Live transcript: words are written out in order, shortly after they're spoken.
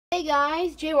Hey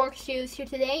guys, JWorks2 is here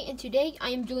today, and today I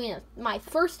am doing my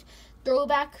first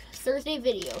Throwback Thursday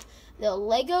video. The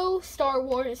Lego Star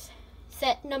Wars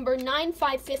set number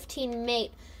 9515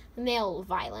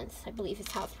 Malevolence, I believe is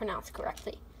how it's pronounced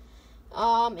correctly.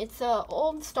 It's an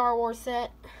old Star Wars set,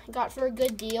 got for a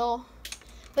good deal,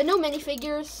 but no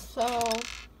minifigures, so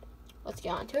let's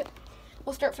get on to it.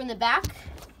 We'll start from the back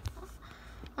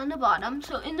on the bottom.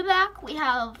 So in the back we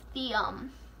have the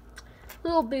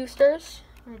little boosters,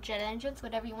 or jet engines,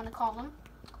 whatever you want to call them.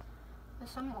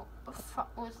 Some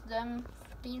with them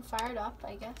being fired up,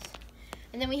 I guess.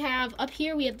 And then we have, up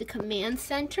here, we have the command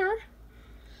center.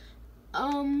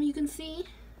 You can see.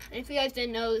 And if you guys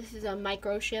didn't know, this is a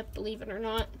microchip, believe it or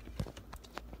not.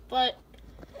 But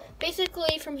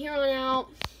basically, from here on out,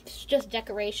 it's just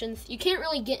decorations. You can't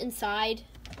really get inside.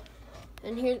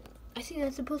 And here, I see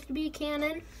that's supposed to be a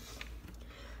cannon.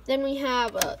 Then we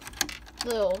have a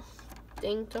little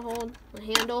thing to hold, a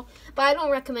handle, but I don't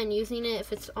recommend using it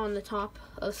if it's on the top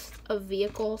of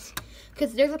vehicles,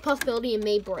 because there's a possibility it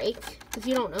may break, because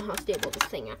you don't know how stable this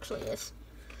thing actually is.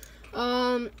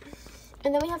 And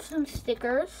then we have some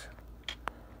stickers.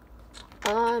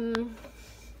 Then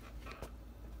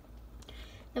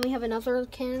we have another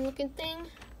cannon looking thing.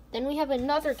 Then we have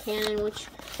another cannon, which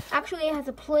actually has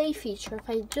a play feature. If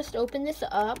I just open this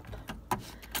up,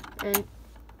 and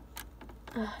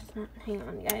it's not, hang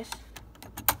on guys,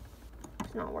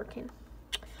 it's not working.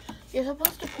 You're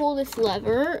supposed to pull this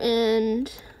lever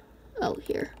and, oh,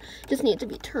 here, just need to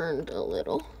be turned a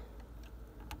little.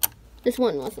 This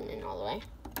one wasn't in all the way,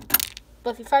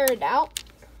 but if you fire it out,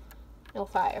 it'll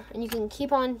fire, and you can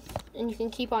keep on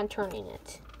turning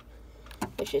it,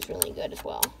 which is really good as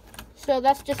well. So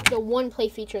that's just the one play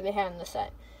feature they had in the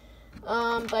set.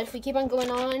 But if we keep on going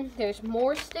on, there's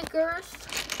more stickers.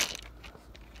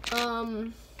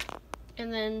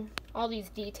 And then all these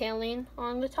detailing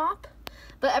on the top.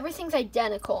 But everything's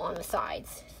identical on the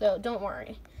sides, so don't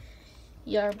worry.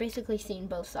 You're basically seeing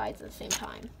both sides at the same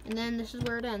time. And then this is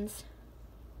where it ends.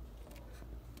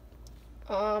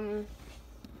 I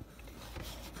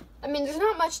mean, there's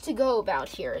not much to go about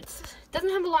here. It doesn't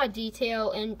have a lot of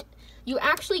detail, and you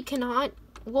actually cannot,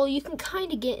 well, you can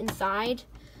kind of get inside,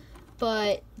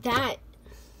 but that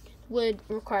would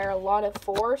require a lot of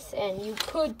force, and you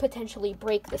could potentially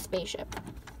break the spaceship.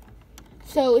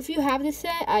 So if you have this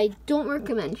set, I don't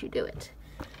recommend you do it.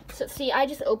 So see, I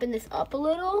just opened this up a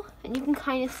little, and you can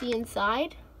kind of see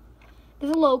inside.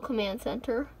 There's a little command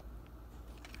center.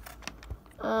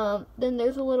 Then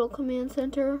there's a little command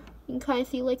center. You can kind of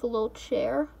see like a little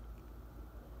chair.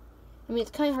 I mean,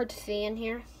 it's kind of hard to see in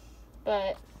here,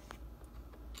 but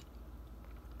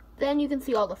then you can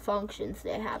see all the functions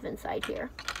they have inside here.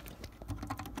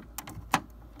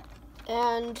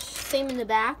 And same in the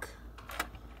back,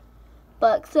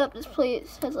 but except this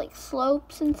place has like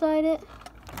slopes inside it.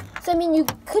 So I mean, you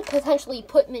could potentially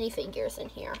put minifigures in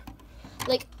here.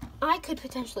 Like, I could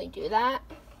potentially do that.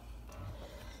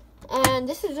 And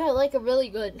this is like a really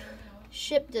good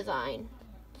ship design.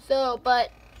 So,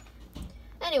 but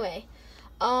anyway,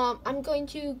 I'm going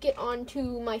to get on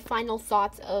to my final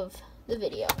thoughts of the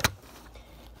video.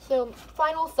 So,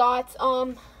 final thoughts.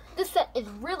 This set is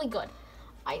really good.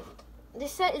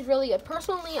 This set is really good.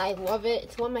 Personally, I love it.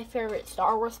 It's one of my favorite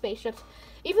Star Wars spaceships.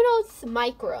 Even though it's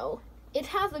micro, it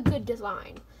has a good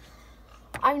design.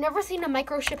 I've never seen a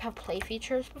microship have play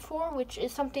features before, which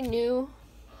is something new.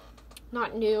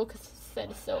 Not new, because the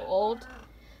set is so old.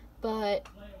 But,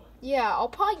 yeah, I'll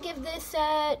probably give this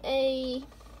set an A-,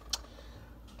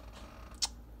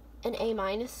 to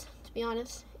be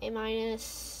honest. A-,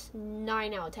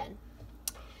 9 out of 10.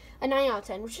 A 9 out of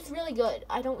 10, which is really good.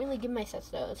 I don't really give my sets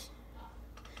those.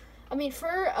 I mean,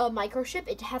 for a microship,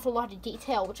 it has a lot of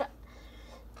detail, which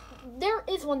there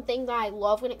is one thing that I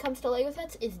love when it comes to Lego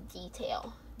sets, is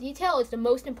detail. Detail is the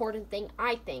most important thing,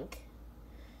 I think,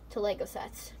 to Lego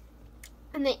sets.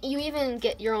 And then you even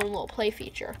get your own little play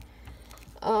feature.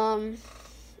 I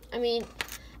mean,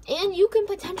 and you can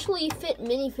potentially fit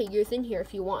minifigures in here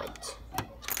if you want.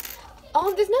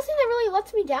 There's nothing that really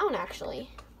lets me down, actually,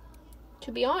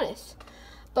 to be honest.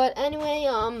 But anyway,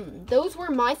 those were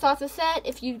my thoughts of the set.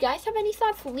 If you guys have any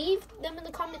thoughts, leave them in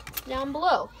the comments down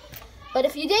below. But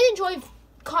if you did enjoy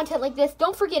content like this,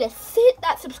 don't forget to hit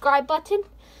that subscribe button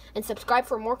and subscribe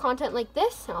for more content like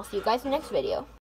this. And I'll see you guys in the next video.